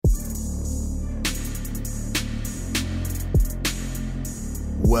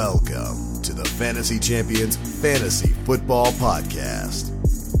Welcome to the Fantasy Champions Fantasy Football Podcast.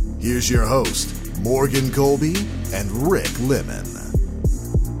 Here's your host, Morgan Colby and Rick Lemon.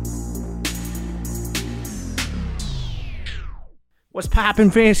 What's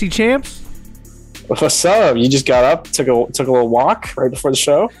poppin', Fantasy Champs? What's up? You just got up, took a little walk right before the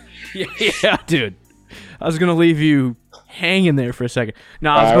show? Yeah, dude. I was going to leave you hanging there for a second.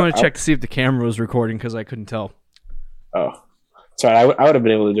 No, I was going to check to see if the camera was recording because I couldn't tell. Oh. Sorry, I would have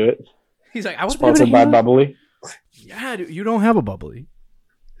been able to do it. He's like, I was sponsored by Bubbly. Yeah, dude, you don't have a Bubbly.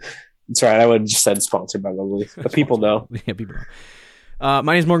 That's right. I would have just said sponsored by Bubbly. But people know. Yeah, people know.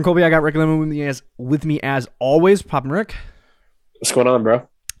 My name is Morgan Colby. I got Rick Lemon with me as always. Poppin' Rick. What's going on, bro?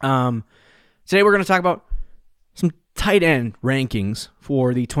 Today we're going to talk about some tight end rankings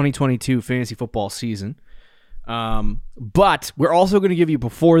for the 2022 fantasy football season. But we're also going to give you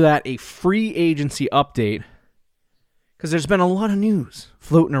before that a free agency update because there's been a lot of news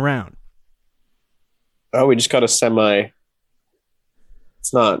floating around. Oh, we just got a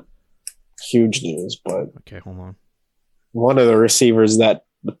it's not huge news, but okay, hold on. One of the receivers that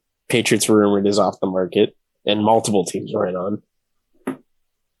the Patriots were rumored is off the market and multiple teams are in on. I'm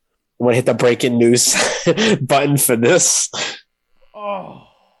going to hit the breaking news button for this. Oh.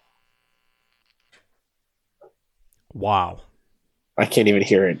 Wow. I can't even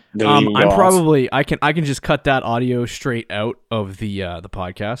hear it. I can just cut that audio straight out of the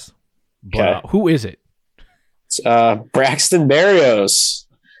podcast. But okay. Who is it? It's Braxton Berrios.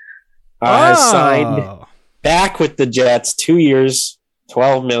 Has signed back with the Jets, 2 years,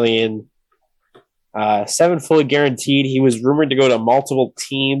 $12 million, 7 fully guaranteed. He was rumored to go to multiple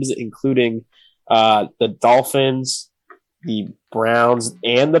teams, including the Dolphins, the Browns,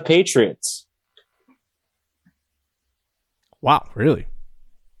 and the Patriots. Wow, really?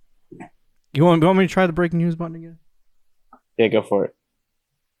 You want me to try the breaking news button again? Yeah, go for it.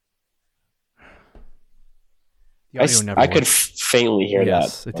 I could faintly hear that.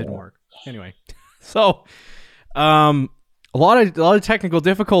 Yes, it didn't work. Anyway, so a lot of technical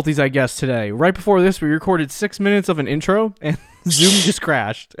difficulties, I guess, today. Right before this, we recorded 6 minutes of an intro, and Zoom just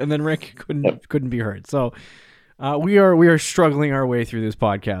crashed, and then Rick couldn't be heard. So we are struggling our way through this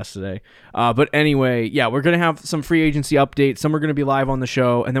podcast today. But anyway, yeah, we're gonna have some free agency updates. Some are gonna be live on the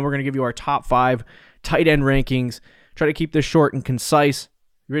show, and then we're gonna give you our top 5 tight end rankings. Try to keep this short and concise.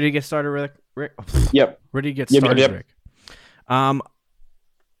 You ready to get started, Rick? Yep. Ready to get started, yep. Rick.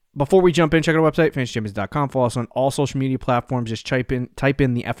 Before we jump in, check out our website, fantasychampions.com. Follow us on all social media platforms. Just type in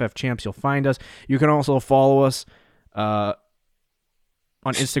the FF Champs. You'll find us. You can also follow us on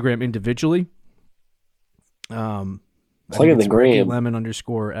Instagram individually. Plug in the gram. Lemon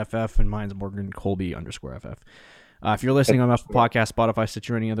 _FF and mine's Morgan Colby _FF. If you're listening on Apple Podcasts, Spotify,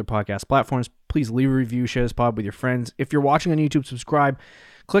 Stitcher, or any other podcast platforms, please leave a review, share this pod with your friends. If you're watching on YouTube, subscribe.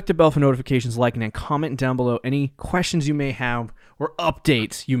 Click the bell for notifications, like, and then comment down below any questions you may have or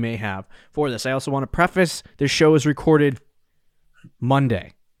updates you may have for this. I also want to preface this show is recorded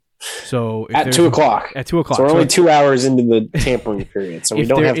Monday. So at 2 o'clock. At 2 o'clock. So we're only 2 hours into the tampering period, so we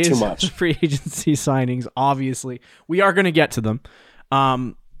don't have too much. Free agency signings, obviously. We are going to get to them.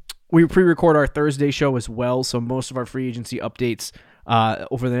 We pre-record our Thursday show as well, so most of our free agency updates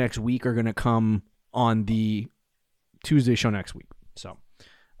over the next week are going to come on the Tuesday show next week. So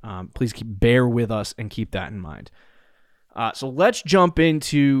please bear with us and keep that in mind. So let's jump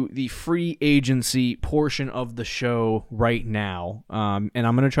into the free agency portion of the show right now. And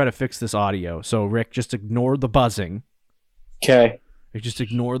I'm going to try to fix this audio. So, Rick, just ignore the buzzing. Okay. Just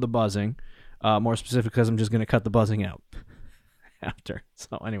ignore the buzzing. More specific, because I'm just going to cut the buzzing out after.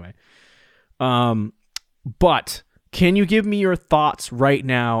 So, anyway. But can you give me your thoughts right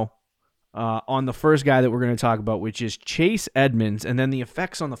now on the first guy that we're going to talk about, which is Chase Edmonds, and then the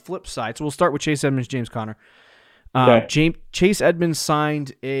effects on the flip side. So we'll start with Chase Edmonds, James Conner. Okay. Chase Edmonds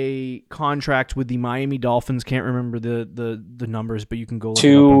signed a contract with the Miami Dolphins. Can't remember the numbers, but you can go look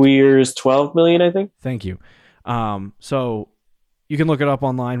 2 years, $12 million, I think. Thank you. So you can look it up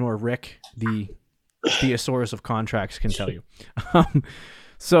online, or Rick, the thesaurus of contracts, can tell you.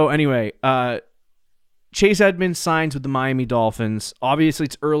 So anyway, Chase Edmonds signs with the Miami Dolphins. Obviously,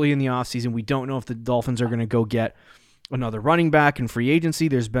 it's early in the offseason. We don't know if the Dolphins are going to go get another running back in free agency.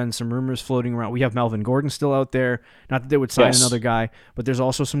 There's been some rumors floating around. We have Melvin Gordon still out there. Not that they would sign another guy, but there's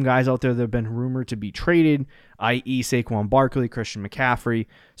also some guys out there that have been rumored to be traded, i.e. Saquon Barkley, Christian McCaffrey.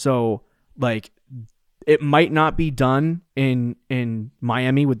 So, it might not be done in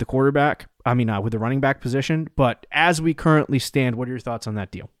Miami with the quarterback. With the running back position. But as we currently stand, what are your thoughts on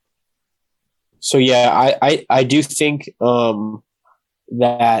that deal? So, yeah, I do think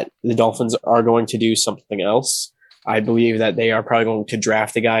that the Dolphins are going to do something else. I believe that they are probably going to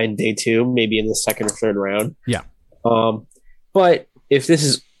draft a guy in day 2, maybe in the second or third round. Yeah. But if this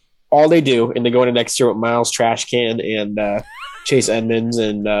is all they do, and they go into next year with Miles Trashcan and Chase Edmonds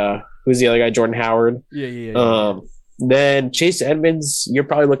and who's the other guy, Jordan Howard. Yeah. Then Chase Edmonds, you're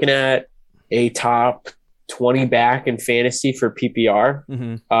probably looking at a top 20 back in fantasy for PPR.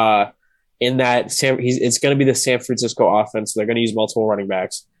 Mm-hmm. In that, it's going to be the San Francisco offense. So they're going to use multiple running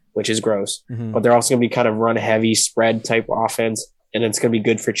backs, which is gross. Mm-hmm. But they're also going to be kind of run heavy spread type offense, and it's going to be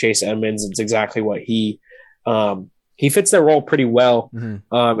good for Chase Edmonds. It's exactly what he fits that role pretty well.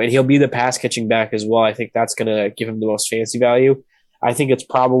 Mm-hmm. And he'll be the pass catching back as well. I think that's going to give him the most fantasy value. I think it's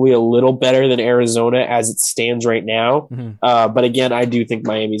probably a little better than Arizona as it stands right now. Mm-hmm. But again, I do think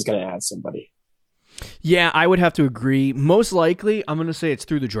Miami's going to add somebody. Yeah, I would have to agree. Most likely, I'm going to say it's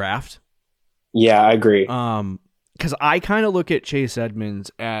through the draft. Yeah, I agree. Because I kind of look at Chase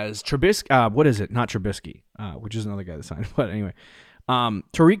Edmonds as Trubisky. What is it? Not Trubisky, which is another guy that signed. But anyway,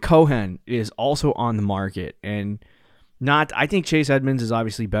 Tariq Cohen is also on the market, and I think Chase Edmonds is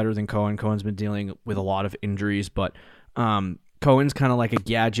obviously better than Cohen. Cohen's been dealing with a lot of injuries, but Cohen's kind of like a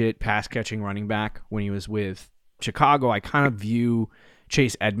gadget pass-catching running back. When he was with Chicago, I kind of view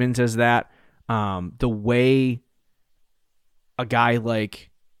Chase Edmonds as that. The way a guy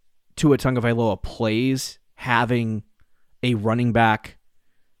like Tua Tagovailoa plays, having a running back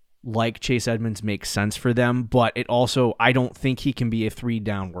like Chase Edmonds makes sense for them, but it also, I don't think he can be a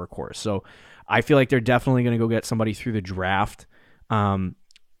 3-down workhorse. So I feel like they're definitely going to go get somebody through the draft. What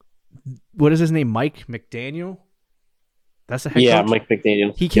is his name? Mike McDaniel? That's the head coach? Yeah, Mike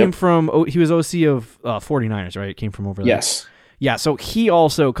McDaniel. He came from, he was OC of 49ers, right? Came from over there. Yes. Yeah, so he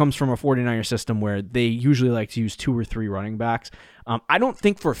also comes from a 49er system where they usually like to use 2 or 3 running backs. I don't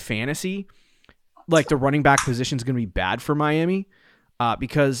think for fantasy, like the running back position is going to be bad for Miami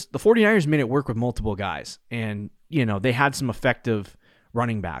because the 49ers made it work with multiple guys, and they had some effective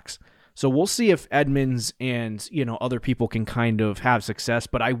running backs. So we'll see if Edmonds and other people can kind of have success.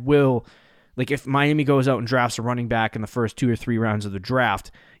 But I will, like, if Miami goes out and drafts a running back in the first 2 or 3 rounds of the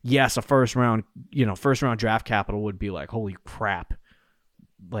draft, yes, a first round draft capital would be like, holy crap.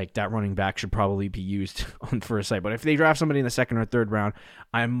 Like, that running back should probably be used on first sight. But if they draft somebody in the second or third round,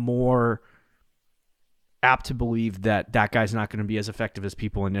 I'm more apt to believe that guy's not going to be as effective as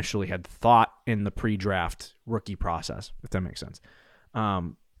people initially had thought in the pre-draft rookie process, if that makes sense.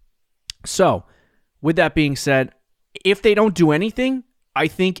 So, with that being said, if they don't do anything, I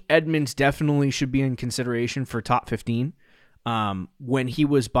think Edmonds definitely should be in consideration for top 15. When he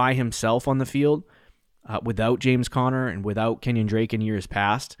was by himself on the field, without James Conner and without Kenyon Drake in years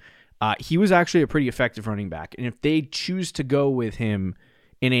past, he was actually a pretty effective running back. And if they choose to go with him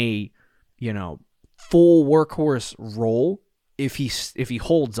in a, full workhorse role, if he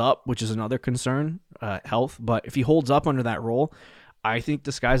holds up, which is another concern, health, but if he holds up under that role, I think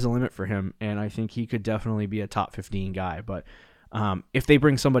the sky's the limit for him, and I think he could definitely be a top 15 guy. But if they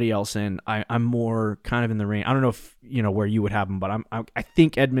bring somebody else in, I'm more kind of in the range. I don't know if where you would have him, but I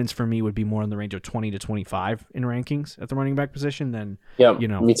think Edmonds for me would be more in the range of 20 to 25 in rankings at the running back position than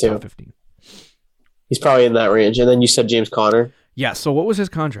me too. top 15. He's probably in that range. And then you said James Conner. Yeah. So what was his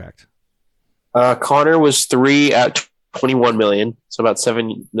contract? Conner was 3 at $21 million, so about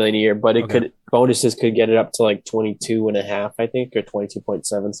 $7 million a year. But bonuses could get it up to like 22.5, I think, or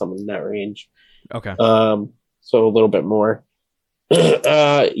 22.7, something in that range. Okay. So a little bit more.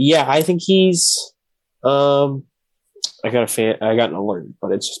 Yeah, I think he's. I got an alert,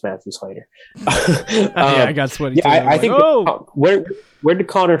 but it's just Matthew Slater. I got sweaty. Yeah, I think. Where did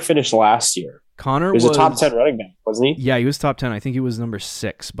Conner finish last year? Conner was a top 10 running back, wasn't he? Yeah, he was top 10. I think he was number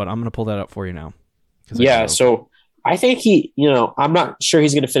 6, but I'm going to pull that up for you now. Yeah, so I think he, I'm not sure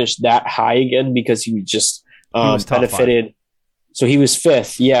he's going to finish that high again because he just benefited. 5. So he was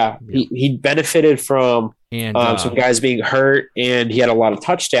 5th. Yeah, he benefited from some guys being hurt, and he had a lot of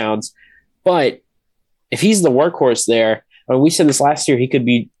touchdowns. But if he's the workhorse there, we said this last year, he could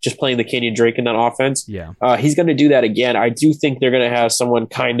be just playing the Kenyon Drake in that offense. Yeah, he's going to do that again. I do think they're going to have someone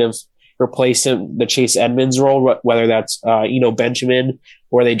kind of replace him, the Chase Edmonds role, whether that's Benjamin,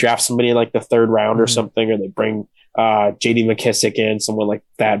 or they draft somebody in like the 3rd round or something, or they bring J.D. McKissick in, someone like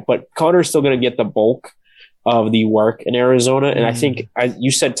that. But Conner's still going to get the bulk of the work in Arizona, and I think you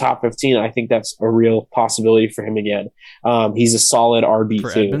said top 15. I think that's a real possibility for him again. He's a solid RB2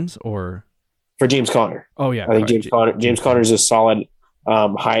 for Edmonds or for James Conner. Oh yeah, I think James Conner's a solid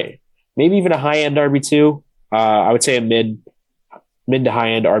high, maybe even a high end RB2. I would say a mid to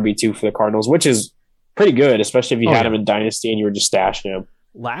high end RB2 for the Cardinals, which is pretty good, especially if you had him in Dynasty and you were just stashing him.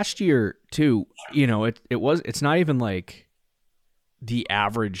 Last year too, it's not even like the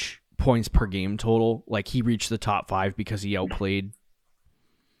average points per game total. Like he reached the top 5 because he outplayed,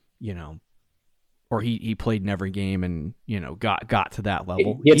 or he played in every game and, got to that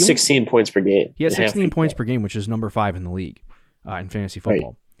level. He had 16 points per game. He had 16 points per game, which is number 5 in the league in fantasy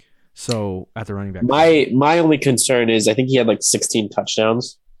football. Right. So at the running back. My only concern is I think he had like 16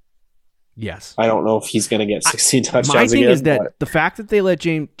 touchdowns. Yes. I don't know if he's going to get 16 touchdowns. My thing again, is that the fact that they let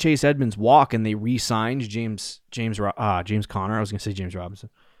Chase Edmonds walk and they re-signed James Conner. I was going to say James Robinson.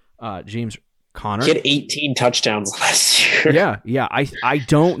 James Conner. He had 18 touchdowns last year. Yeah. I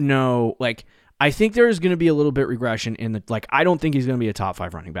don't know. Like, I think there is going to be a little bit regression in the, like, I don't think he's going to be a top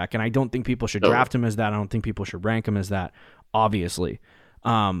 5 running back, and I don't think people should draft him as that. I don't think people should rank him as that, obviously.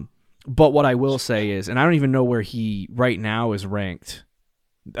 But what I will say is, and I don't even know where he right now is ranked.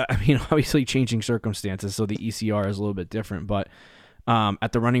 I mean, obviously changing circumstances, so the ECR is a little bit different, but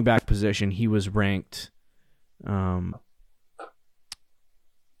at the running back position, he was ranked 25th.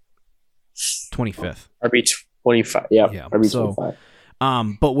 RB 25. Yeah. RB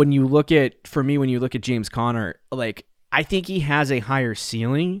 25. But when you look at James Conner, like, I think he has a higher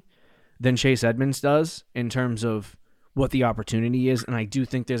ceiling than Chase Edmonds does in terms of what the opportunity is. And I do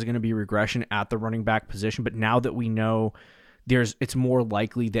think there's going to be regression at the running back position. But now that we know it's more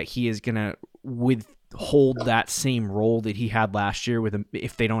likely that he is going to withhold that same role that he had last year with,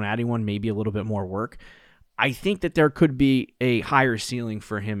 if they don't add anyone, maybe a little bit more work. I think that there could be a higher ceiling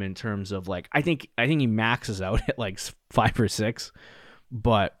for him in terms of, like, I think he maxes out at like 5 or 6.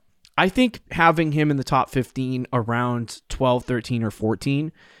 But I think having him in the top 15 around 12, 13, or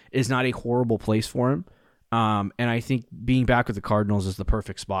 14 is not a horrible place for him. And I think being back with the Cardinals is the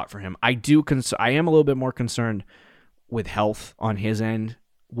perfect spot for him. I am a little bit more concerned with health on his end,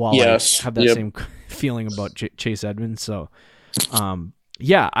 while I have that same feeling about Chase Edmonds. So,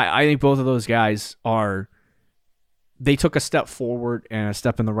 I think both of those guys they took a step forward and a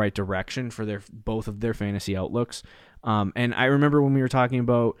step in the right direction for both of their fantasy outlooks. And I remember when we were talking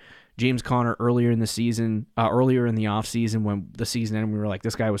about James Conner earlier in the season, earlier in the offseason, when the season ended, we were like,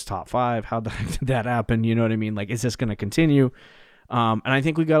 this guy was top 5. How the heck did that happen? You know what I mean? Like, is this going to continue? And I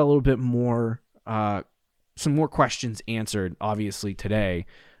think we got a little bit more, some more questions answered, obviously, today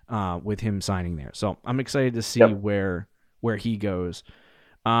with him signing there. So I'm excited to see where he goes.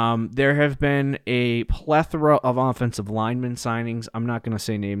 There have been a plethora of offensive lineman signings. I'm not going to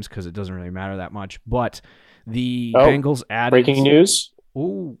say names because it doesn't really matter that much, but the Bengals added... Breaking news?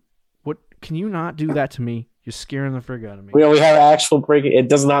 Oh, what? Can you not do that to me? You're scaring the frig out of me. We have actual breaking... It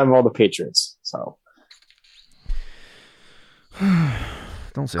does not involve the Patriots, so...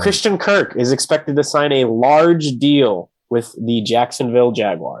 Don't say Christian Kirk is expected to sign a large deal with the Jacksonville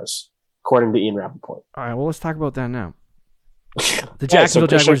Jaguars, according to Ian Rappaport. All right, well, let's talk about that now. The Jacksonville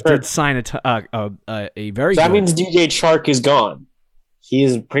Jaguars did sign a very So that good... means DJ Chark is gone. He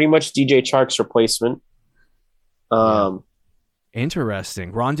is pretty much DJ Chark's replacement.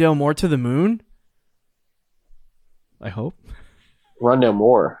 Interesting. Rondale Moore to the moon? I hope. Rondale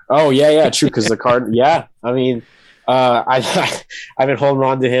Moore. Oh, yeah, true, because the card... Yeah, I mean, I've been holding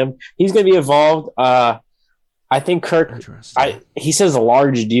on to him. He's going to be involved. I think Kirk... He says a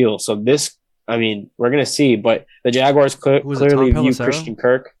large deal, so this... I mean, we're going to see, but the Jaguars clearly view Christian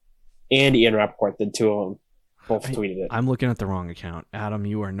Kirk and Ian Rappaport, the two of them, both tweeted it. I'm looking at the wrong account. Adam,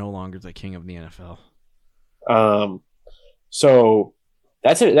 you are no longer the king of the NFL. So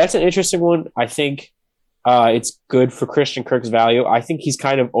that's an interesting one. I think it's good for Christian Kirk's value. I think he's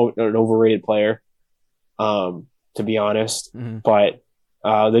kind of an overrated player, to be honest. Mm-hmm. But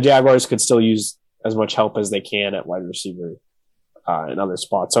the Jaguars could still use as much help as they can at wide receiver in other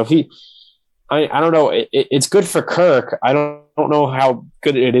spots. So if he... I don't know. It's good for Kirk. I don't know how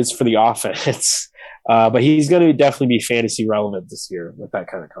good it is for the offense, but he's going to definitely be fantasy relevant this year with that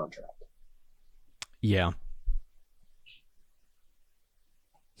kind of contract. Yeah.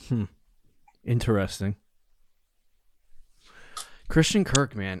 Interesting. Christian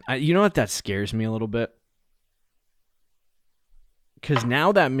Kirk, man. You know what? That scares me a little bit. Because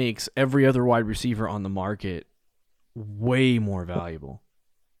now that makes every other wide receiver on the market way more valuable.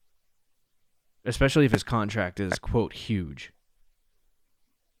 Especially if his contract is, quote, huge.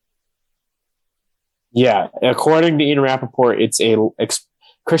 Yeah. According to Ian Rappaport, it's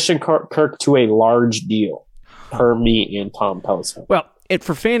Christian Kirk to a large deal per me and Tom Pelissero. Well,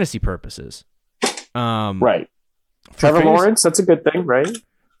 for fantasy purposes. Right. Trevor Lawrence, that's a good thing, right?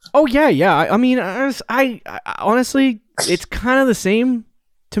 Oh, yeah. I mean, I honestly, it's kind of the same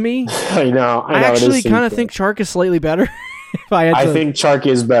to me. I know. I actually kind of think Chark is slightly better. I think Chark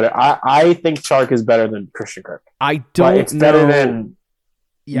is better. I think Chark is better than Christian Kirk. I don't know. It's better than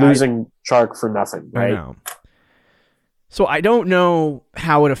losing Chark for nothing, right? I know. So I don't know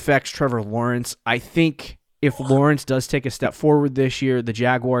how it affects Trevor Lawrence. I think if Lawrence does take a step forward this year, the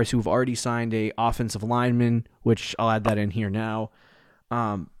Jaguars, who've already signed a offensive lineman, which I'll add that in here now,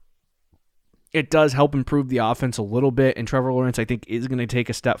 it does help improve the offense a little bit. And Trevor Lawrence, I think, is going to take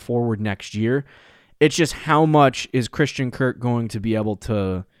a step forward next year. It's just how much is Christian Kirk going to be able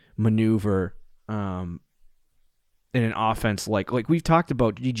to maneuver in an offense like we've talked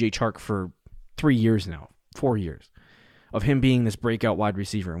about DJ Chark for 3 years now, 4 years, of him being this breakout wide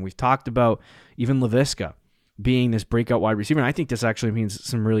receiver. And we've talked about even Laviska being this breakout wide receiver. And I think this actually means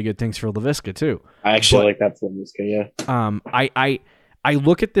some really good things for Laviska too. I actually like that for Laviska, yeah. I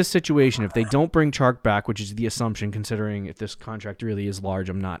look at this situation. If they don't bring Chark back, which is the assumption, considering if this contract really is large,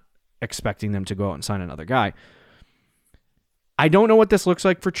 I'm not expecting them to go out and sign another guy. I don't know what this looks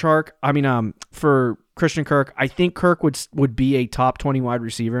like for Chark. I mean, for Christian Kirk, I think Kirk would be a top 20 wide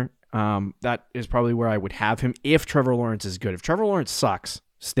receiver. That is probably where I would have him if Trevor Lawrence is good. If Trevor Lawrence sucks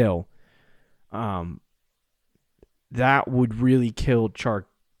still, that would really kill Chark.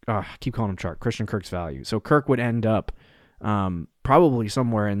 I keep calling him Chark. Christian Kirk's value. So Kirk would end up probably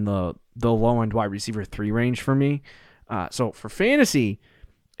somewhere in the low end wide receiver 3 range for me. So for fantasy,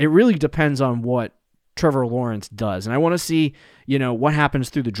 it really depends on what Trevor Lawrence does. And I want to see, what happens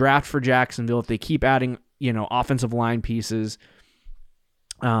through the draft for Jacksonville. If they keep adding, offensive line pieces,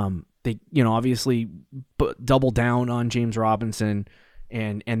 they, obviously double down on James Robinson,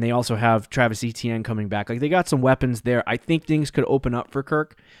 and they also have Travis Etienne coming back. Like, they got some weapons there. I think things could open up for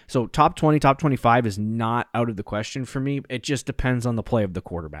Kirk. So top 20, top 25 is not out of the question for me. It just depends on the play of the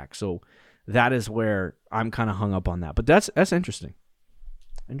quarterback. So that is where I'm kind of hung up on that. But that's interesting.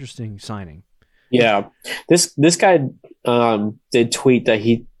 Interesting signing. Yeah, this guy did tweet that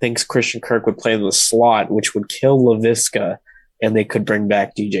he thinks Christian Kirk would play in the slot, which would kill Laviska, and they could bring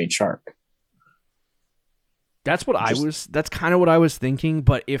back DJ Chark. That's what that's kind of what I was thinking.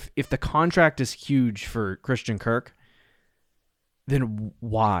 But if the contract is huge for Christian Kirk, then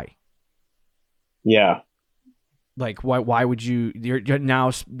why? Yeah, like why would you?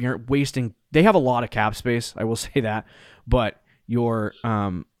 You're wasting. They have a lot of cap space. I will say that, but you're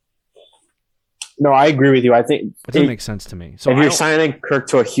No, I agree with you. I think it doesn't make sense to me. So if you're signing Kirk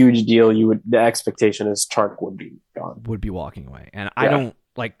to a huge deal, the expectation is Chark would be gone. Would be walking away. And I don't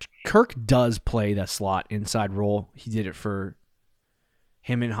like Kirk does play that slot inside role. He did it for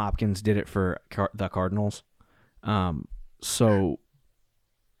him, and Hopkins did it for the Cardinals. So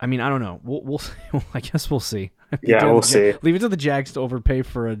I mean, I don't know. We'll see. I guess we'll see. We'll see. Leave it to the Jags to overpay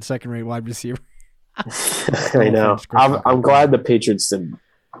for a second-rate wide receiver. I know. I'm glad the Patriots didn't.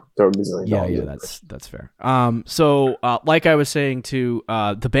 Yeah, that's fair. So like I was saying too,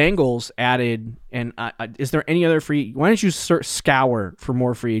 the Bengals added, and is there any other free? Why don't you scour for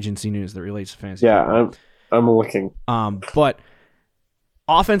more free agency news that relates to fantasy? Yeah, I'm looking. But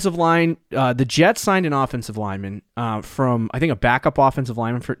offensive line, the Jets signed an offensive lineman from, I think, a backup offensive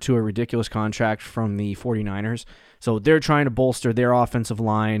lineman to a ridiculous contract from the 49ers. So they're trying to bolster their offensive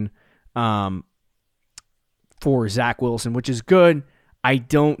line for Zach Wilson, which is good. I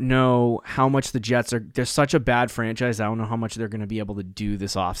don't know how much the Jets are. They're such a bad franchise. I don't know how much they're going to be able to do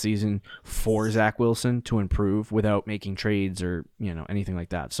this offseason for Zach Wilson to improve without making trades or anything like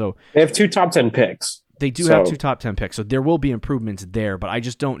that. So they have 2 top 10 picks. They do have 2 top 10 picks, so there will be improvements there. But I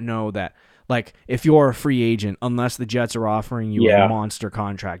just don't know that. Like, if you're a free agent, unless the Jets are offering you a monster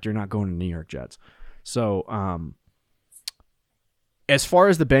contract, you're not going to New York Jets. So, as far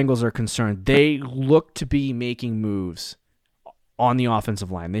as the Bengals are concerned, they look to be making moves on the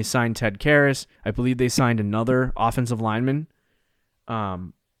offensive line. They signed Ted Karras. I believe they signed another offensive lineman.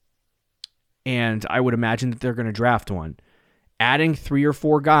 And I would imagine that they're going to draft one. Adding 3 or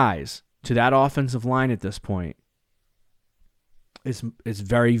 4 guys to that offensive line at this point is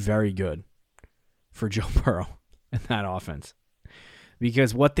very, very good for Joe Burrow and that offense.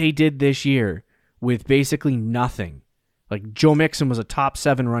 Because what they did this year with basically nothing, like Joe Mixon was a top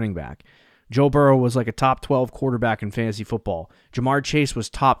 7 running back. Joe Burrow was like a top 12 quarterback in fantasy football. Jamar Chase was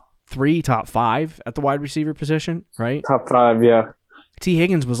top 3, top 5 at the wide receiver position, right? Top 5, yeah. T.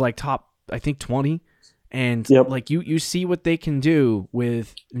 Higgins was like top, I think, 20. And like you see what they can do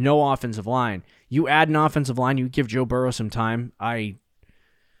with no offensive line. You add an offensive line, you give Joe Burrow some time. I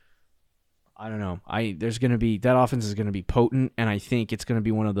don't know. There's going to be, that offense is going to be potent, and I think it's going to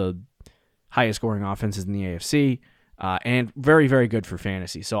be one of the highest scoring offenses in the AFC. And very, very good for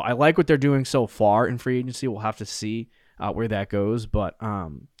fantasy. So I like what they're doing so far in free agency. We'll have to see where that goes. But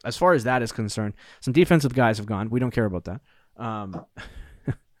as far as that is concerned, some defensive guys have gone. We don't care about that.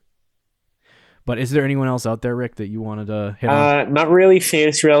 But is there anyone else out there, Rick, that you wanted to hit on? Not really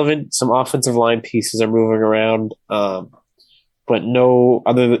fantasy relevant. Some offensive line pieces are moving around. but no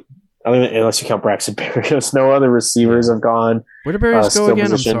other than unless you count Braxton Berrios, no other receivers have gone. Where did Berrios go again?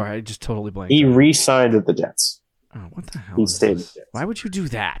 Position. I'm sorry, I just totally blanked. He re-signed with the Jets. Oh, what the hell? He stayed with the Jets. Why would you do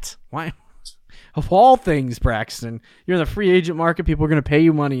that? Why? Of all things, Braxton, you're in the free agent market. People are going to pay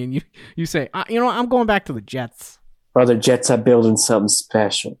you money, and you say, I'm going back to the Jets. Brother, Jets are building something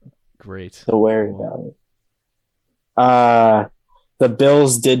special. Great. Don't worry about it. The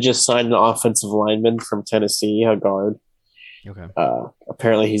Bills did just sign an offensive lineman from Tennessee, a guard. Okay.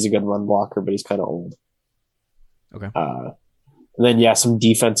 Apparently, he's a good run blocker, but he's kind of old. Okay. And then, some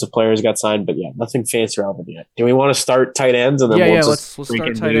defensive players got signed, but nothing fancy relevant yet. Do we want to start tight ends? And then let's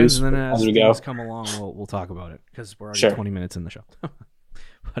start tight ends, and then as things come along, we'll talk about it because we're already 20 minutes in the show.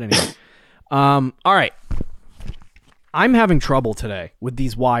 But anyway, all right. I'm having trouble today with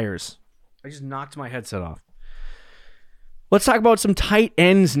these wires. I just knocked my headset off. Let's talk about some tight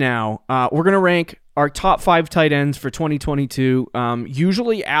ends now. We're going to rank our top 5 tight ends for 2022.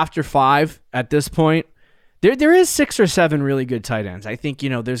 Usually after 5 at this point, there is 6 or 7 really good tight ends. I think,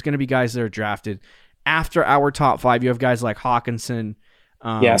 there's going to be guys that are drafted after our top 5. You have guys like Hawkinson.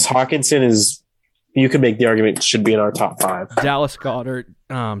 Yes, Hawkinson is, you could make the argument, should be in our top 5. Dallas Goedert,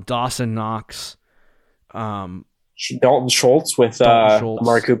 Dawson Knox, Dalton Schultz with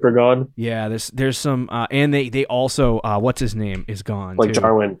Amari Cooper gone. Yeah, there's some, and they also, what's his name is gone. Blake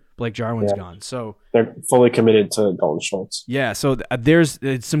Jarwin's gone. So they're fully committed to Dalton Schultz. Yeah, so there's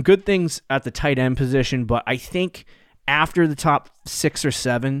some good things at the tight end position, but I think after the top 6 or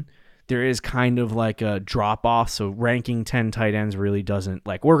 7, there is kind of like a drop off. So ranking 10 tight ends really doesn't,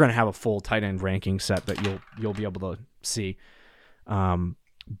 like, we're going to have a full tight end ranking set that you'll be able to see.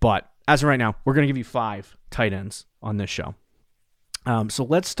 But as of right now, we're going to give you 5 tight ends on this show. So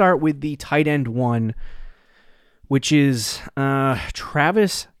let's start with the tight end 1, which is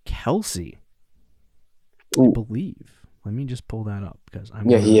Travis Kelce. I believe. Let me just pull that up because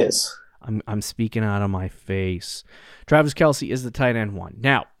he is. I'm speaking out of my face. Travis Kelce is the tight end 1.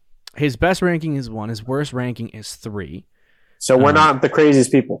 Now, his best ranking is 1. His worst ranking is 3. So we're not the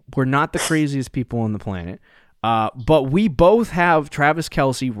craziest people. We're not the craziest people on the planet. But we both have Travis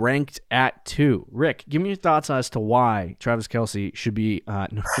Kelce ranked at 2. Rick, give me your thoughts as to why Travis Kelce should be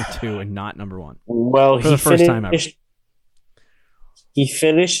number 2 and not number 1. Well, for the first time ever. He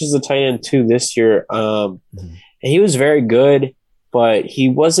finished as the tight end 2 this year. And he was very good, but he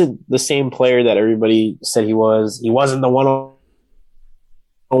wasn't the same player that everybody said he was. He wasn't the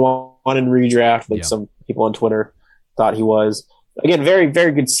 101 in redraft like some people on Twitter thought he was. Again, very,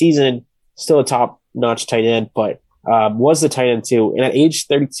 very good season. Still a top-notch tight end, but was the tight end 2. And at age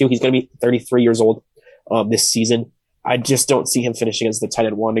 32, he's going to be 33 years old this season. I just don't see him finishing as the tight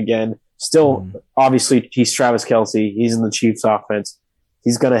end 1 again. Still, obviously, he's Travis Kelce. He's in the Chiefs offense.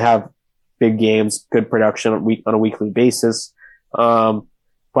 He's going to have big games, good production on a weekly basis. But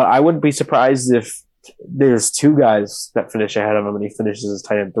I wouldn't be surprised if there's 2 guys that finish ahead of him and he finishes as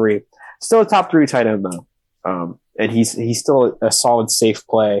tight end 3. Still a top 3 tight end, though. And he's still a solid, safe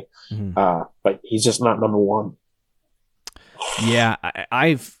play. But he's just not number 1. Yeah,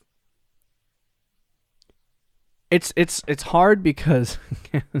 it's hard because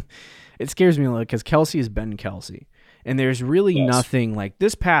it scares me a little because Kelce has been Kelce. And there's really nothing like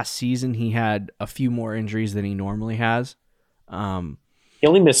this past season. He had a few more injuries than he normally has. He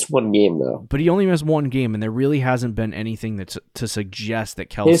only missed 1 game though. But he only missed 1 game, and there really hasn't been anything that's to suggest that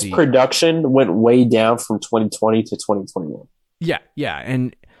Kelce. His production went way down from 2020 to 2021. Yeah,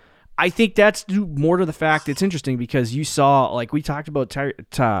 and I think that's due more to the fact it's interesting because you saw, like we talked about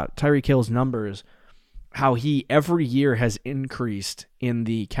Tyreek Hill's numbers, how he every year has increased in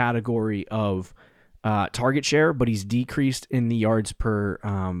the category of target share, but he's decreased in the yards per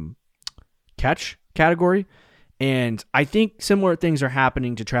catch category. And I think similar things are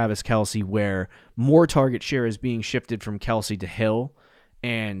happening to Travis Kelce where more target share is being shifted from Kelce to Hill,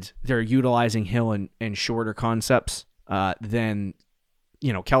 and they're utilizing Hill in shorter concepts than,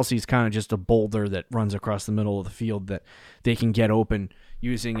 Kelce's kind of just a boulder that runs across the middle of the field that they can get open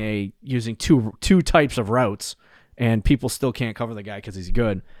using two types of routes, and people still can't cover the guy because he's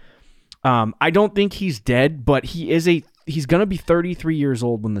good. I don't think he's dead, but he's going to be 33 years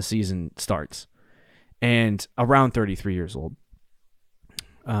old when the season starts. And around 33 years old.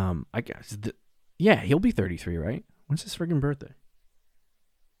 I guess. He'll be 33, right? When's his friggin' birthday?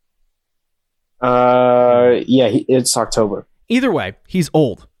 It's October. Either way, he's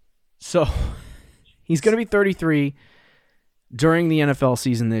old. So he's going to be 33 during the NFL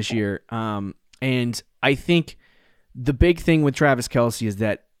season this year. And I think the big thing with Travis Kelce is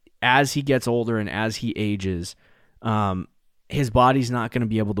that as he gets older and as he ages, his body's not going to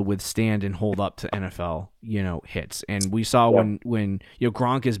be able to withstand and hold up to NFL, hits. And we saw when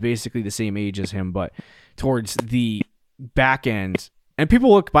Gronk is basically the same age as him, but towards the back end, and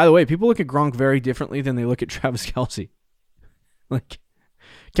people look at Gronk very differently than they look at Travis Kelce. Like,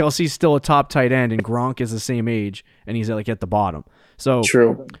 Kelce's still a top tight end, and Gronk is the same age, and he's at the bottom. So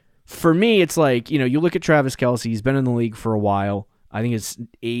true. For me, it's like, you look at Travis Kelce, he's been in the league for a while. I think it's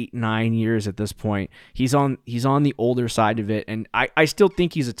 8-9 years at this point. He's on the older side of it, and I still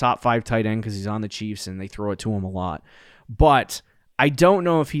think he's a top 5 tight end because he's on the Chiefs and they throw it to him a lot. But I don't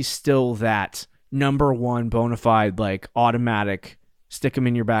know if he's still that number one bona fide, automatic, stick him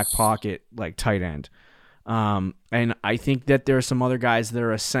in your back pocket, tight end. And I think that there are some other guys that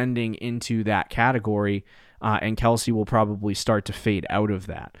are ascending into that category, and Kelce will probably start to fade out of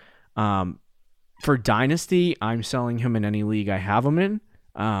that. For Dynasty, I'm selling him in any league I have him in.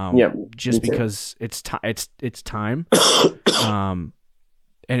 Just because it's time. And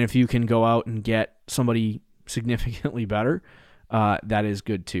if you can go out and get somebody significantly better, that is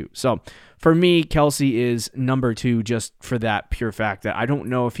good too. So for me, Kelce is number 2 just for that pure fact that I don't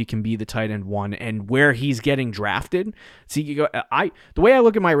know if he can be the tight end 1 and where he's getting drafted. See, the way I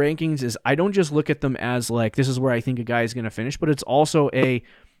look at my rankings is I don't just look at them as this is where I think a guy is going to finish, but it's also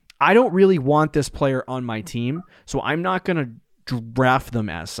I don't really want this player on my team, so I'm not going to draft them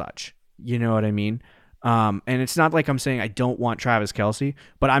as such. You know what I mean? And it's not like I'm saying I don't want Travis Kelce,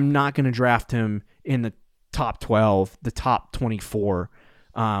 but I'm not going to draft him in the top 12, the top 24,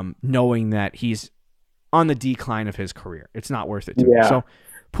 knowing that he's on the decline of his career. It's not worth it to me. So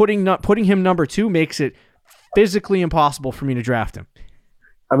putting him number 2 makes it physically impossible for me to draft him.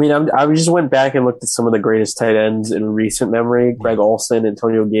 I mean, I just went back and looked at some of the greatest tight ends in recent memory. Greg Olsen,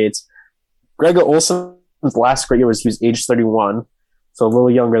 Antonio Gates. Greg Olsen's last great year he was age 31, so a little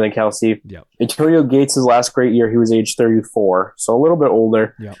younger than Kelce. Yep. Antonio Gates' last great year, he was age 34, so a little bit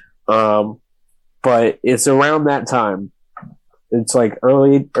older. Yep. But it's around that time. It's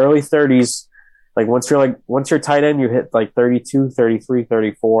early 30s. Once you're tight end, you hit 32, 33,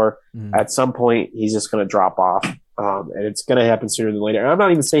 34. At some point, he's just going to drop off. And it's going to happen sooner than later. And I'm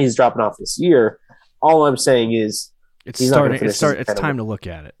not even saying he's dropping off this year. All I'm saying is it's time to look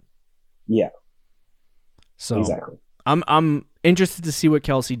at it. Yeah. So exactly. I'm interested to see what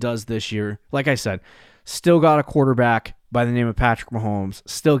Kelce does this year. Like I said, still got a quarterback by the name of Patrick Mahomes,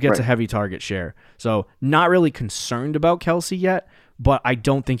 still gets a heavy target share. So not really concerned about Kelce yet, but I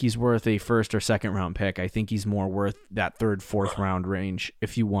don't think he's worth a first or second round pick. I think he's more worth that 3rd, 4th round range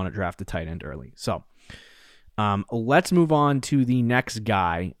if you want to draft a tight end early. So let's move on to the next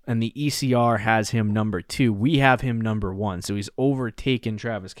guy, and the ECR has him number 2. We have him number 1, so he's overtaken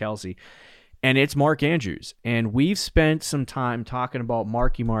Travis Kelce, and it's Mark Andrews. And we've spent some time talking about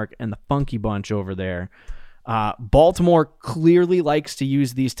Marky Mark and the Funky Bunch over there. Baltimore clearly likes to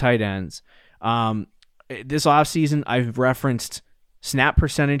use these tight ends. This offseason, I've referenced snap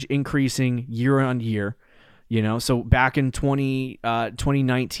percentage increasing year on year. So back in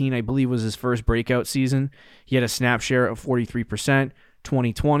 2019, I believe was his first breakout season. He had a snap share of 43%.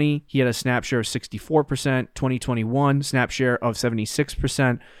 2020, he had a snap share of 64%. 2021, snap share of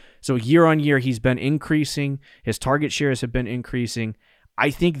 76%. So year on year, he's been increasing. His target shares have been increasing. I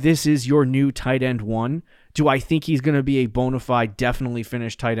think this is your new tight end 1. Do I think he's going to be a bona fide, definitely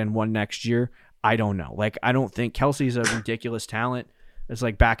finish tight end 1 next year? I don't know. I don't think Kelce's a ridiculous talent. It's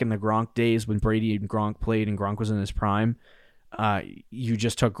back in the Gronk days when Brady and Gronk played and Gronk was in his prime. You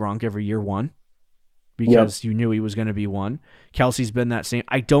just took Gronk every year 1 because you knew he was going to be 1. Kelce's been that same.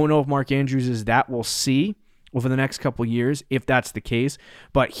 I don't know if Mark Andrews is that. We'll see over the next couple of years if that's the case.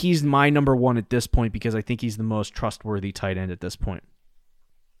 But he's my number 1 at this point because I think he's the most trustworthy tight end at this point.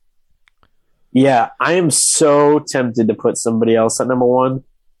 Yeah, I am so tempted to put somebody else at number 1.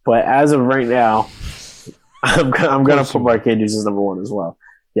 But as of right now, I'm going to put Mark Andrews as number 1 as well.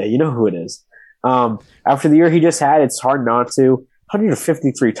 Yeah, you know who it is. After the year he just had, it's hard not to.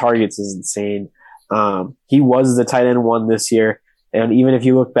 153 targets is insane. He was the tight end 1 this year. And even if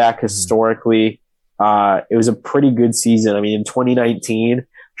you look back historically, it was a pretty good season. I mean, in 2019,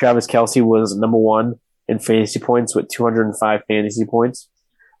 Travis Kelce was number 1 in fantasy points with 205 fantasy points.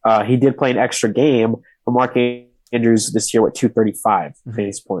 He did play an extra game, but Mark Andrews this year with 235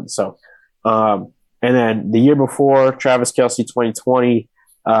 fantasy points. So, and then the year before, Travis Kelce, 2020,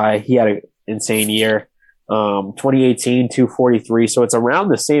 he had an insane year. 2018, 243. So it's around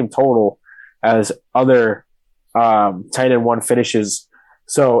the same total as other tight end 1 finishes.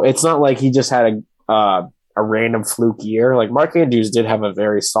 So it's not like he just had a random fluke year. Mark Andrews did have a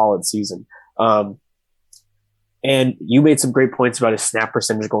very solid season. And you made some great points about his snap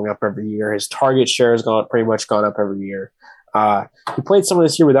percentage going up every year. His target share has pretty much gone up every year. He played some of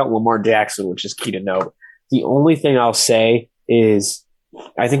this year without Lamar Jackson, which is key to note. The only thing I'll say is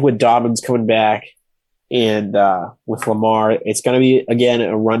I think with Dobbins coming back and with Lamar, it's going to be, again,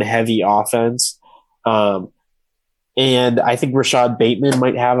 a run-heavy offense. And I think Rashad Bateman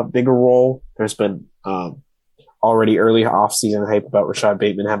might have a bigger role. There's been already early offseason hype about Rashad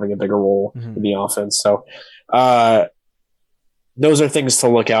Bateman having a bigger role in the offense. So those are things to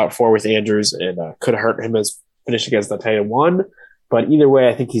look out for with Andrews, and could hurt him as finishing as the tight end 1. But either way,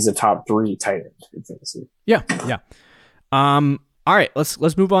 I think he's a top 3 tight end in fantasy. Yeah. All right,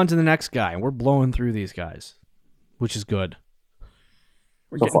 let's move on to the next guy. We're blowing through these guys, which is good.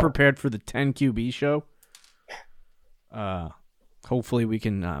 We're getting prepared for the 10 QB show. Hopefully we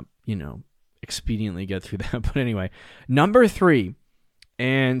can, expediently get through that. But anyway, number 3,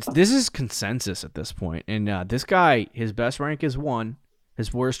 and this is consensus at this point. And this guy, his best rank is 1.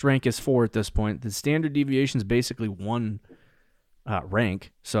 His worst rank is 4 at this point. The standard deviation is basically 1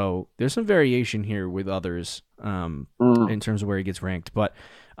 rank. So there's some variation here with others in terms of where he gets ranked. But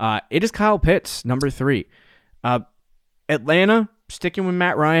it is Kyle Pitts, number 3. Atlanta, sticking with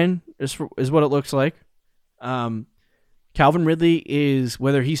Matt Ryan is what it looks like. Calvin Ridley is,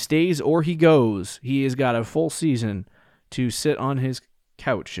 whether he stays or he goes, he has got a full season to sit on his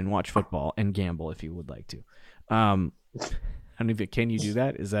couch and watch football and gamble if he would like to. I don't know if can you do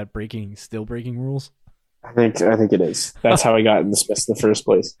that? Is that still breaking rules? I think it is. That's how I got dismissed in the first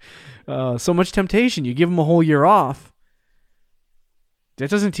place. So much temptation. You give him a whole year off. That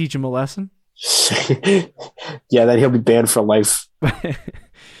doesn't teach him a lesson. Yeah, then he'll be banned for life.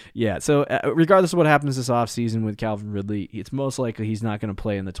 Yeah, so regardless of what happens this offseason with Calvin Ridley, it's most likely he's not going to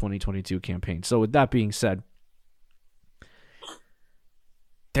play in the 2022 campaign. So with that being said,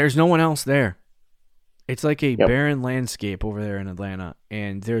 there's no one else there. It's like a barren landscape over there in Atlanta,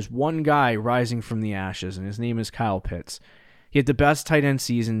 and there's one guy rising from the ashes, and his name is Kyle Pitts. He had the best tight end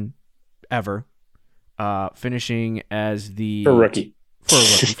season ever, finishing as the... For a rookie.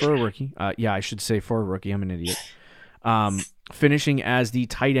 For a rookie. Yeah, I should say for a rookie. I'm an idiot. Finishing as the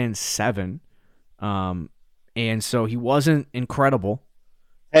tight end 7. And so he wasn't incredible.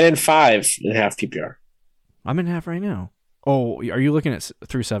 Tight end 5.5 PPR. I'm in half right now. Oh, are you looking at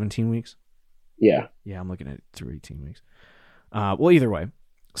through 17 weeks? Yeah. Yeah, I'm looking at it through 18 weeks. Well, either way.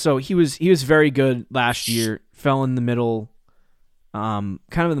 So he was very good last year, fell in the middle, kind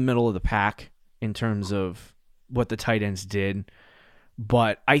of in the middle of the pack in terms of what the tight ends did.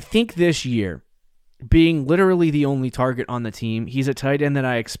 But I think this year, being literally the only target on the team, he's a tight end that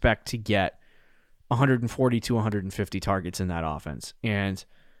I expect to get 140 to 150 targets in that offense. And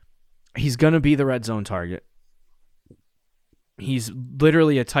he's going to be the red zone target. He's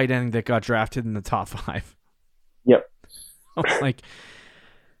literally a tight end that got drafted in the top 5. Yep.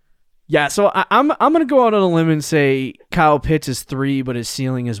 So I'm going to go out on a limb and say Kyle Pitts is 3, but his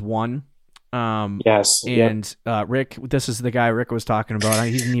ceiling is 1. Yes. And Rick, this is the guy Rick was talking about.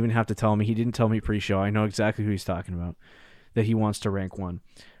 He didn't even have to tell me. He didn't tell me pre-show. I know exactly who he's talking about, that he wants to rank 1.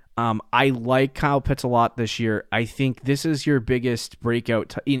 I like Kyle Pitts a lot this year. I think this is your biggest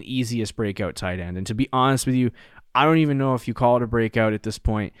breakout, easiest breakout tight end. And to be honest with you, I don't even know if you call it a breakout at this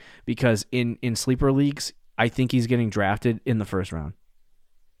point, because in sleeper leagues, I think he's getting drafted in the first round.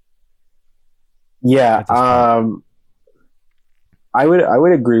 Yeah. I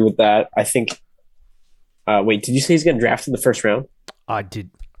would agree with that. I think. Wait, did you say he's getting drafted in the first round? I did.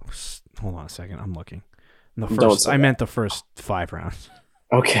 Hold on a second. I'm looking. I meant the first 5 rounds.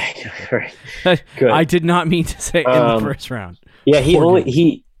 Okay. All right. Good. I did not mean to say in the first round. Yeah,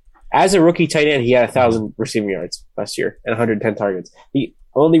 he as a rookie tight end, he had 1,000 receiving yards last year and 110 targets. The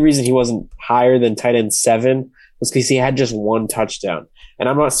only reason he wasn't higher than tight end 7 was because he had just 1 touchdown. And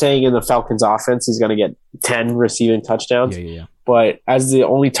I'm not saying in the Falcons offense he's going to get 10 receiving touchdowns. Yeah. But as the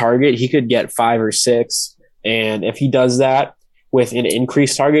only target, he could get 5 or 6. And if he does that with an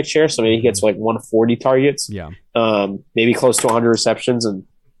increased target share, so maybe he gets like 140 targets, maybe close to 100 receptions and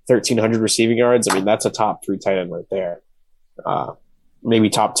 1,300 receiving yards, I mean, that's a top 3 tight end right there.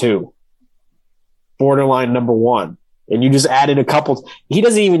 Maybe top 2. Borderline number 1. And you just added a couple. He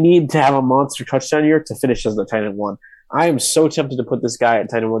doesn't even need to have a monster touchdown year to finish as the tight end 1. I am so tempted to put this guy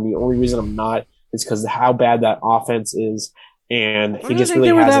at tight end 1. The only reason I'm not is because of how bad that offense is. And he just really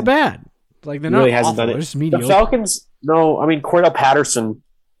hasn't. That bad. Like they're not really awful. Hasn't done it. They're just mediocre. The Falcons, no, I mean Cordell Patterson,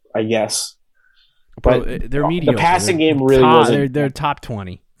 I guess. But they're mediocre. The passing game really wasn't. They're top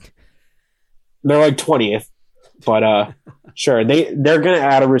 20. They're like 20th. But sure, they're going to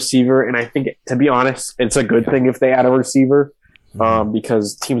add a receiver, and I think, to be honest, it's a good thing if they add a receiver,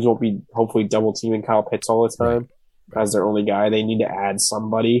 because teams won't be hopefully double teaming Kyle Pitts all the time as their only guy. They need to add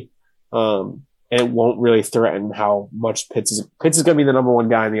somebody. and it won't really threaten how much Pitts is. Pitts is going to be the number one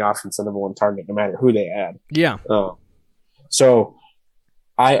guy in the offense, the number one target, no matter who they add. Yeah. So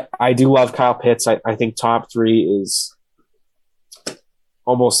I do love Kyle Pitts. I think top 3 is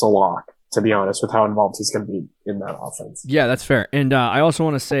almost a lock, to be honest, with how involved he's going to be in that offense. Yeah, that's fair. And I also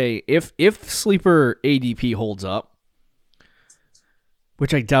want to say, if sleeper ADP holds up,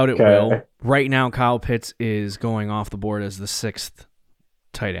 which I doubt it will, right now Kyle Pitts is going off the board as the 6th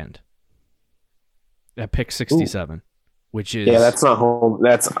tight end at pick 67, which is that's not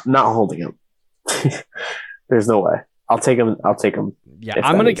holding him. There's no way. I'll take him. Yeah,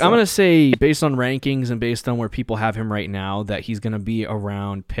 I'm gonna say, based on rankings and based on where people have him right now, that he's gonna be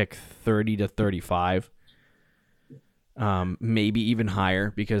around pick 30 to 35, maybe even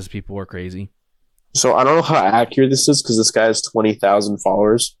higher because people are crazy. So I don't know how accurate this is because this guy has 20,000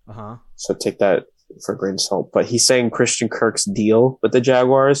 followers. So take that for a grain of salt. But he's saying Christian Kirk's deal with the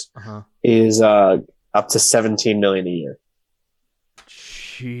Jaguars is up to $17 million a year.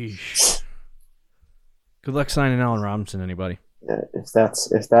 Sheesh. Good luck signing Allen Robinson, anybody. Yeah, if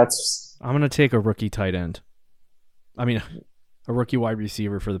that's I'm gonna take a rookie tight end. I mean, a rookie wide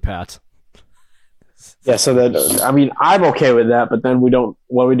receiver for the Pats. Yeah, so then I'm okay with that, but then what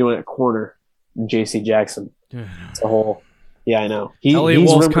are we doing at corner? J.C. Jackson. It's a whole. Yeah, I know. Elliott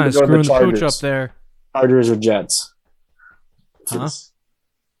Wolf's kind of screwing the coach up there. Chargers or Jets? Huh?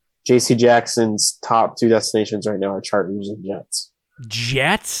 J.C. Jackson's top 2 destinations right now are Chargers and Jets.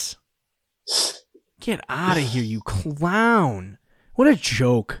 Jets? Get out of here, you clown. What a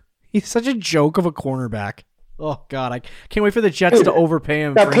joke. He's such a joke of a cornerback. Oh, God. I can't wait for the Jets to overpay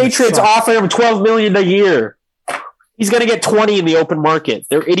him. The Patriots offer him $12 million a year. He's going to get 20 in the open market.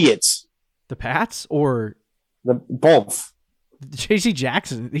 They're idiots. The Pats or both? J.C.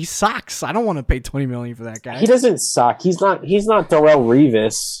 Jackson. He sucks. I don't want to pay $20 million for that guy. He doesn't suck. He's not Darrelle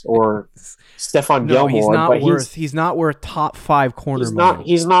Revis or Stephon Gilmore. He's not worth top 5 corner money.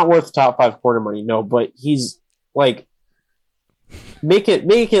 He's not worth top 5 corner money. No, but he's like make it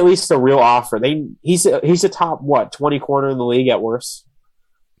at least a real offer. He's a top 20 corner in the league at worst.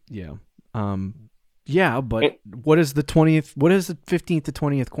 Yeah. Yeah, but what is the 20th? What is the 15th to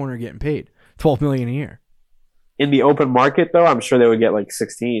 20th corner getting paid? $12 million a year. In the open market, though, I'm sure they would get like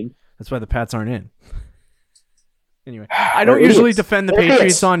 16. That's why the Pats aren't in. Anyway, I don't usually defend the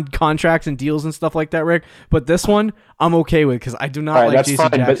Patriots on contracts and deals and stuff like that, Rick. But this one, I'm okay with because I do not like J.C.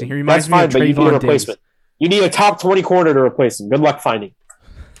 Jackson. He reminds me of Trayvon Diggs. You need a top 20 corner to replace him. Good luck finding.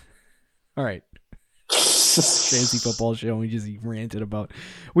 All right. Fantasy football show we just ranted about.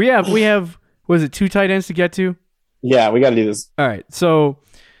 We have. Was it 2 tight ends to get to? Yeah, we got to do this. All right. So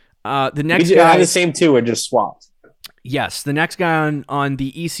the next guy. I have the same 2 and just swapped. Yes, the next guy on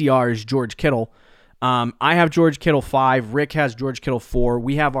the ECR is George Kittle. I have George Kittle 5. Rick has George Kittle 4.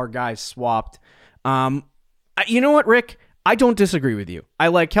 We have our guys swapped. You know what, Rick? I don't disagree with you. I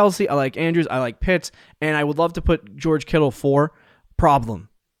like Kelsey. I like Andrews. I like Pitts. And I would love to put George Kittle 4. Problem.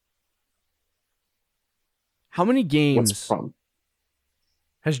 How many games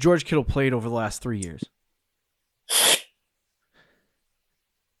has George Kittle played over the last 3 years?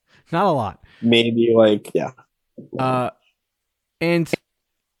 Not a lot. Maybe yeah. And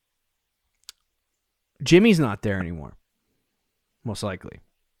Jimmy's not there anymore. Most likely.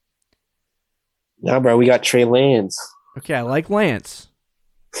 No, bro, we got Trey Lance. Okay, I like Lance.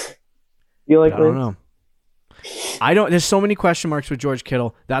 You like Lance? I don't know. There's so many question marks with George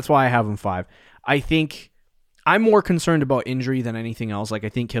Kittle. That's why I have him 5. I think I'm more concerned about injury than anything else. Like, I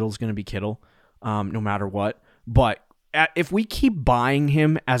think Kittle's going to be Kittle, no matter what. But if we keep buying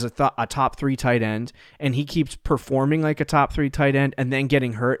him as a top 3 tight end and he keeps performing like a top 3 tight end and then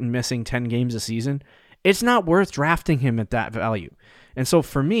getting hurt and missing 10 games a season, it's not worth drafting him at that value. And so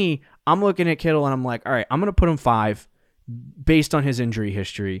for me, I'm looking at Kittle and I'm like, all right, I'm going to put him 5 based on his injury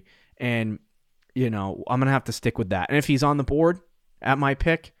history. And, I'm going to have to stick with that. And if he's on the board at my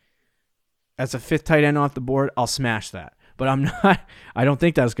pick as a 5th tight end off the board, I'll smash that. But I don't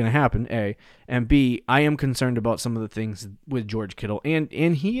think that's going to happen, A. And B, I am concerned about some of the things with George Kittle. And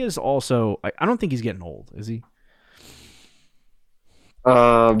he is also, I don't think he's getting old, is he?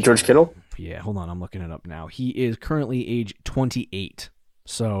 George Kittle? Yeah, hold on. I'm looking it up now. He is currently age 28.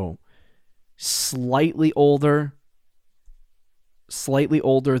 So slightly older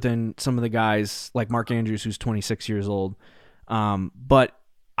than some of the guys like Mark Andrews, who's 26 years old. But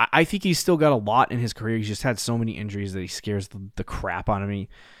I think he's still got a lot in his career. He's just had so many injuries that he scares the crap out of me.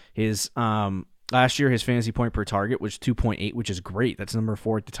 His last year, his fantasy point per target was 2.8, which is great. That's number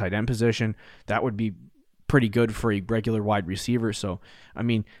 4 at the tight end position. That would be pretty good for a regular wide receiver. So, I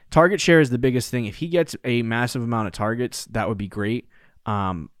mean, target share is the biggest thing. If he gets a massive amount of targets, that would be great.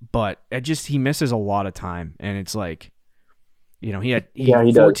 But he misses a lot of time, and it's like, he had he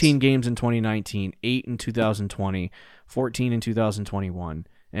 14 does. games in 2019, 8 in 2020, 14 in 2021.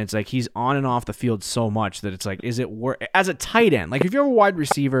 And it's like he's on and off the field so much that it's like, is it worth as a tight end? Like if you're a wide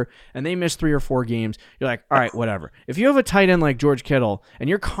receiver and they miss 3 or 4 games, you're like, all right, whatever. If you have a tight end like George Kittle and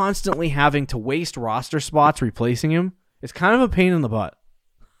you're constantly having to waste roster spots replacing him, it's kind of a pain in the butt.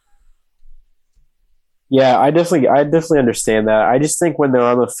 Yeah, I definitely understand that. I just think when they're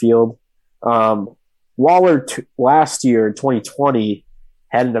on the field, Waller last year, 2020,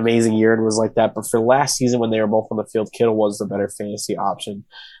 had an amazing year and was like that. But for last season, when they were both on the field, Kittle was the better fantasy option.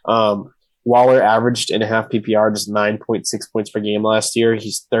 Waller averaged in a half PPR just 9.6 points per game last year.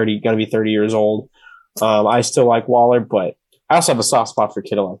 He's going to be 30 years old. I still like Waller, but I also have a soft spot for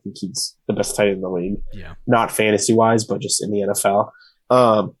Kittle. I think he's the best tight end in the league. Yeah. Not fantasy wise, but just in the NFL.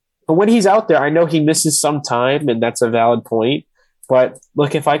 But when he's out there, I know he misses some time, and that's a valid point. But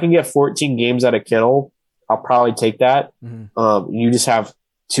look, if I can get 14 games out of Kittle, I'll probably take that. Mm-hmm. You just have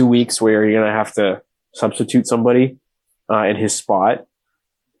 2 weeks where you're going to have to substitute somebody in his spot.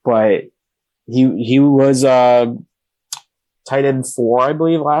 But he was tight end 4, I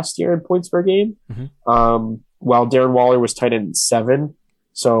believe, last year in points per game, while Darren Waller was tight end 7.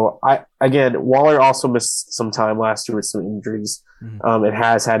 So, Waller also missed some time last year with some injuries. It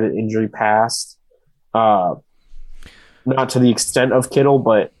has had an injury past. Not to the extent of Kittle,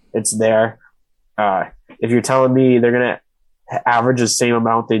 but it's there. If you're telling me they're going to average the same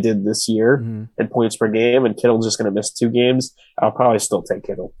amount they did this year in points per game and Kittle's just going to miss 2 games, I'll probably still take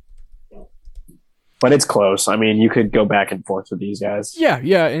Kittle. But it's close. I mean, you could go back and forth with these guys. Yeah,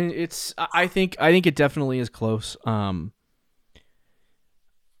 and I think it definitely is close. Oh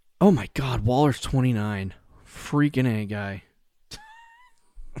my God, Waller's 29. Freaking A guy.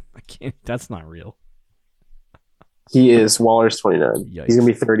 I can't. That's not real. He is. Waller's 29. Yikes. He's gonna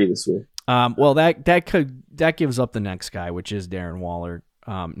be 30 this year. Well, that gives up the next guy, which is Darren Waller,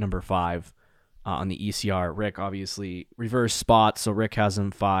 number 5 on the ECR. Rick obviously reverse spots, so Rick has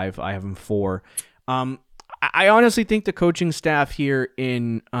him 5. I have him 4. I honestly think the coaching staff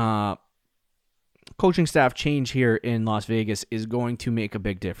change here in Las Vegas is going to make a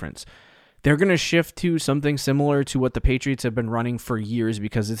big difference. They're going to shift to something similar to what the Patriots have been running for years,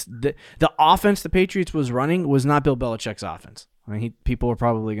 because it's the offense the Patriots was running was not Bill Belichick's offense. I mean, people are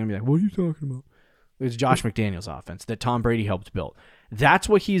probably going to be like, what are you talking about? It was Josh McDaniels' offense that Tom Brady helped build. That's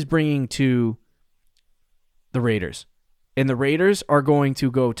what he's bringing to the Raiders. And the Raiders are going to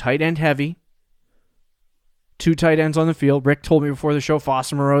go tight end heavy. 2 tight ends on the field. Rick told me before the show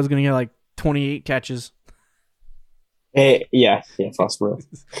Foster Moreau is going to get like 28 catches. Yeah, Foster Moreau.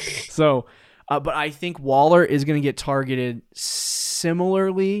 So, but I think Waller is going to get targeted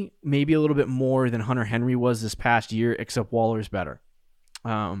similarly, maybe a little bit more than Hunter Henry was this past year, except Waller's better.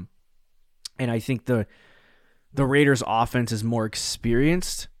 And I think the Raiders' offense is more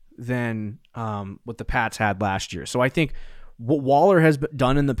experienced than what the Pats had last year. So I think what Waller has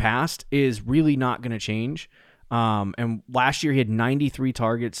done in the past is really not going to change. And last year he had 93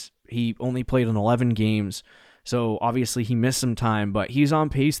 targets. He only played in 11 games. So obviously he missed some time, but he's on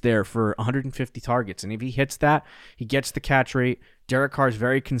pace there for 150 targets. And if he hits that, he gets the catch rate. Derek Carr is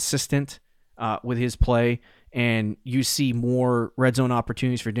very consistent with his play, and you see more red zone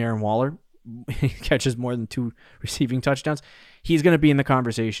opportunities for Darren Waller. He catches more than 2 receiving touchdowns. He's going to be in the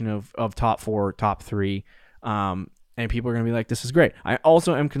conversation of top 4, top 3. And people are going to be like, this is great. I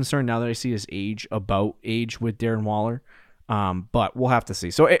also am concerned now that I see his age with Darren Waller. But we'll have to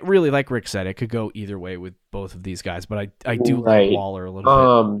see. So it really, like Rick said, it could go either way with both of these guys. But I do like Waller a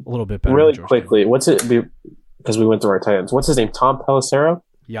little bit better. Really quickly, because we went through our tight ends. What's his name? Tom Pelissero?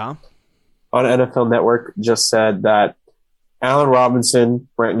 Yeah. On NFL Network just said that Allen Robinson,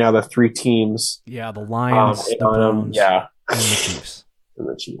 right now the 3 teams. Yeah, the Lions, the Browns, and the Chiefs. And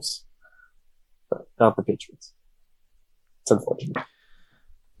the Chiefs. But not the Patriots. It's unfortunate.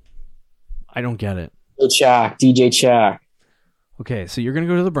 I don't get it. DJ Chark. Okay, so you're going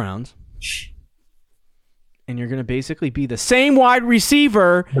to go to the Browns, and you're going to basically be the same wide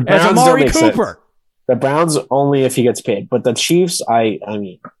receiver as Amari Cooper. Sense. The Browns only if he gets paid, but the Chiefs, I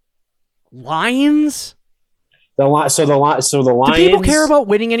mean, Lions. The Lions. Do people care about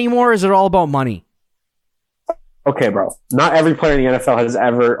winning anymore? Or is it all about money? Okay, bro. Not every player in the NFL has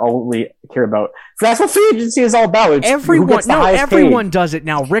ever only cared about. That's what free agency is all about. It's everyone does it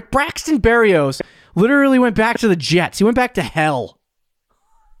now. Rick Braxton Berrios literally went back to the Jets. He went back to hell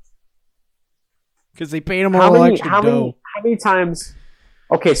because they paid him all extra dough. How many times?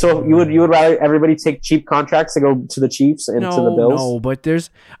 Okay, so you would rather everybody take cheap contracts to go to the Chiefs and to the Bills? No, but there's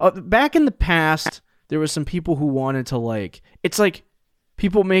back in the past there was some people who wanted to it's like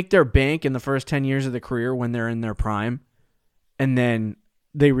People make their bank in the first 10 years of the career when they're in their prime, and then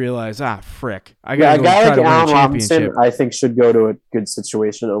they realize, frick, I got to go try to win a championship. I think should go to a good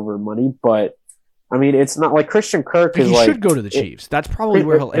situation over money, but I mean, it's not like Christian Kirk is like. He should go to the Chiefs. That's probably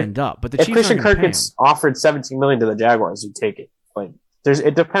where he'll end up. But the Chiefs if Christian Kirk gets offered $17 million to the Jaguars, you take it. Like,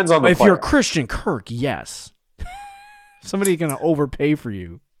 it depends on the If player. you're Christian Kirk, yes. Somebody's going to overpay for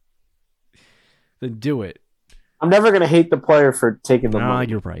you. Then do it. I'm never going to hate the player for taking the money.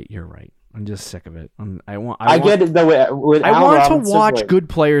 You're right. I'm just sick of it. I get it though. With I Allen want Robinson, to watch good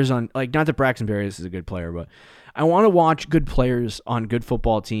players on, like, not that Braxton Berrios is a good player, but I want to watch good players on good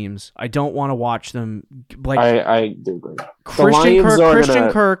football teams. I don't want to watch them like. I do agree.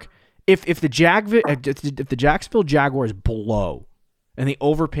 Christian Kirk. If the Jacksonville Jaguars blow and they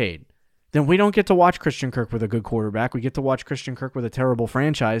overpaid, then we don't get to watch Christian Kirk with a good quarterback. We get to watch Christian Kirk with a terrible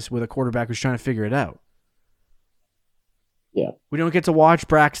franchise with a quarterback who's trying to figure it out. Yeah. We don't get to watch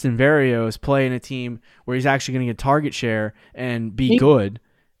Braxton Berrios play in a team where he's actually going to get target share and be good,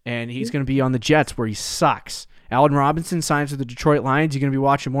 and he's going to be on the Jets where he sucks. Allen Robinson signs with the Detroit Lions. You going to be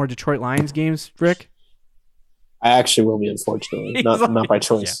watching more Detroit Lions games, Rick? I actually will be, unfortunately. Not by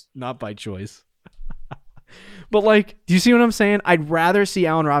choice. Yeah, not by choice. But, like, do you see what I'm saying? I'd rather see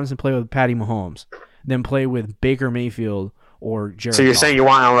Allen Robinson play with Patty Mahomes than play with Baker Mayfield or Jared So you're Goff. saying you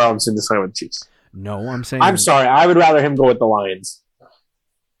want Allen Robinson to sign with the Chiefs? No, I'm saying... I'm sorry. I would rather him go with the Lions.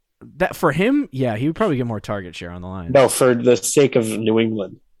 That for him, yeah, he would probably get more target share on the Lions. No, for the sake of New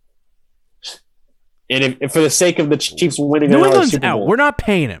England. And if for the sake of the Chiefs winning New another England's Super Bowl. out. We're not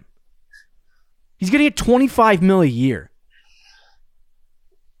paying him. He's going to get $25 million a year.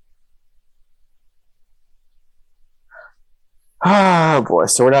 Oh, boy.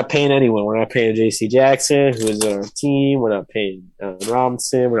 So we're not paying anyone. We're not paying J.C. Jackson, who is on our team. We're not paying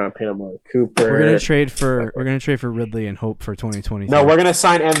Robinson. We're not paying Amari Cooper. We're going to trade for Ridley and hope for 2023. No, we're going to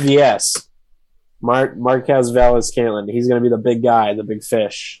sign MVS. Marquez Valdes-Scantling. He's going to be the big guy, the big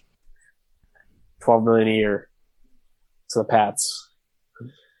fish. $12 million a year to the Pats.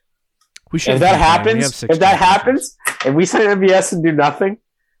 If that happens, and we sign MVS and do nothing,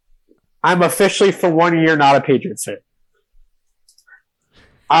 I'm officially for 1 year not a Patriots fan.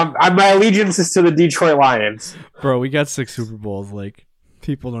 My allegiance is to the Detroit Lions. Bro, we got 6 Super Bowls. Like,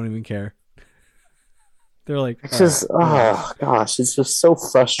 people don't even care. They're like, it's just, gosh, it's just so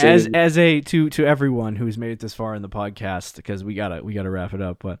frustrating. To everyone who's made it this far in the podcast, because we gotta wrap it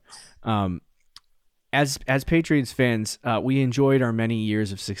up. But as Patriots fans, we enjoyed our many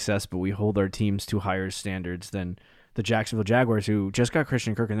years of success, but we hold our teams to higher standards than the Jacksonville Jaguars, who just got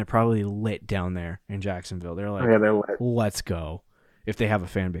Christian Kirk, and they're probably lit down there in Jacksonville. They're like, they're lit. Let's go. If they have a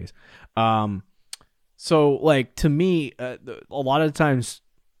fan base. So, like, to me, a lot of times,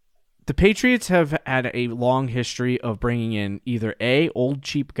 the Patriots have had a long history of bringing in either old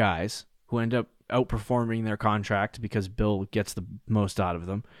cheap guys who end up outperforming their contract because Bill gets the most out of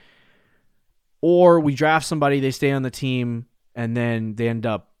them, or we draft somebody, they stay on the team, and then they end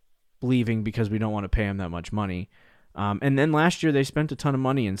up leaving because we don't want to pay them that much money. And then last year they spent a ton of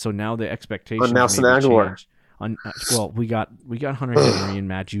money, and so now the expectations on Nelson Aguilar. We got Hunter Henry and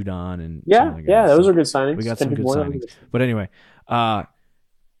Matt Judon and those are good signings. We got some good signings. But anyway,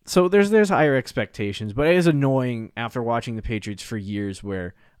 so there's higher expectations, but it is annoying after watching the Patriots for years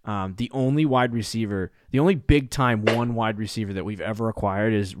where the only big time wide receiver that we've ever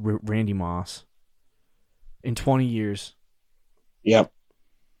acquired is Randy Moss. In 20 years. Yep.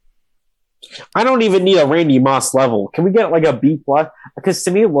 I don't even need a Randy Moss level. Can we get like a B+? Because to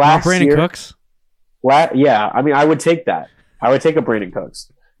me last Brandon year, Cooks. I mean, I would take that. I would take a Brandon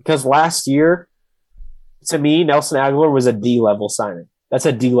Cooks because last year, to me, Nelson Aguilar was a D level signing. That's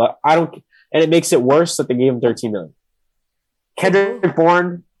a D level. And it makes it worse that they gave him $13 million. Kendrick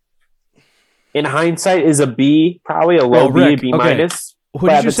Bourne, in hindsight, is a B, probably a low B, B minus.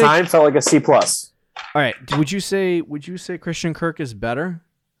 But at the time, felt like a C+. All right. Would you say Christian Kirk is better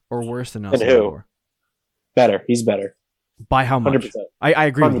or worse than Nelson Aguilar? Better. He's better. By how much? 100%. I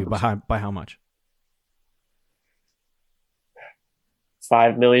agree 100%. with you. By how much?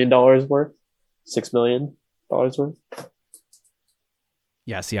 $5 million worth, $6 million worth.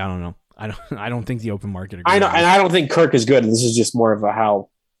 Yeah, see, I don't know. I don't think the open market. I know, and I don't think Kirk is good. This is just more of a how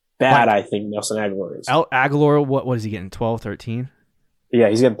bad I think Nelson Aguilar is. Aguilar, what is he getting? 12, 13? Yeah,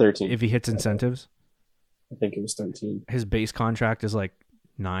 he's getting 13 if he hits incentives. I think it was 13. His base contract is like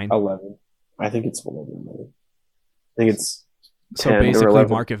 9, 11. I think it's 11. I think it's so basically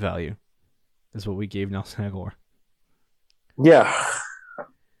market value is what we gave Nelson Aguilar. Yeah.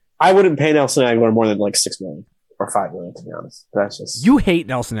 I wouldn't pay Nelson Aguilar more than like $6 million or $5 million, to be honest. That's just You hate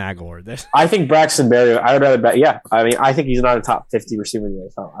Nelson Aguilar. I think Braxton Berrios. I would rather bet. Yeah, I mean, I think he's not a top 50 receiver in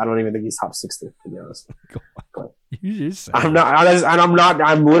the NFL. I don't even think he's top 60, to be honest. I'm not.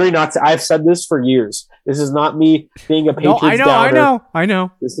 I'm literally not. I've said this for years. This is not me being a Patriots downer. I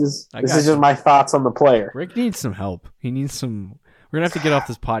know. This is just my thoughts on the player. Rick needs some help. He needs some. We're gonna have to get off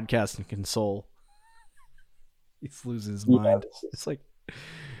this podcast and console. He's losing his mind. It's like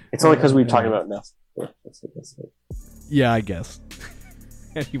it's only because we're talking about Nelson. Yeah, I guess.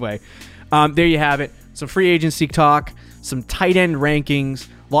 Anyway, there you have it. Some free agency talk, some tight end rankings,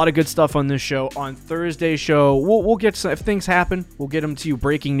 a lot of good stuff on this show. On Thursday's show, we'll get some, if things happen, we'll get them to you,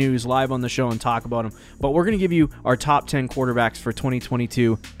 breaking news live on the show and talk about them. But we're going to give you our top 10 quarterbacks for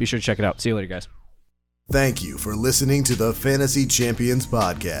 2022. Be sure to check it out. See you later, guys. Thank you for listening to the Fantasy Champions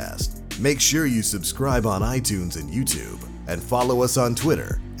Podcast. Make sure you subscribe on iTunes and YouTube, and follow us on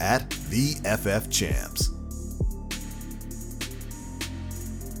Twitter @TheFFChamps.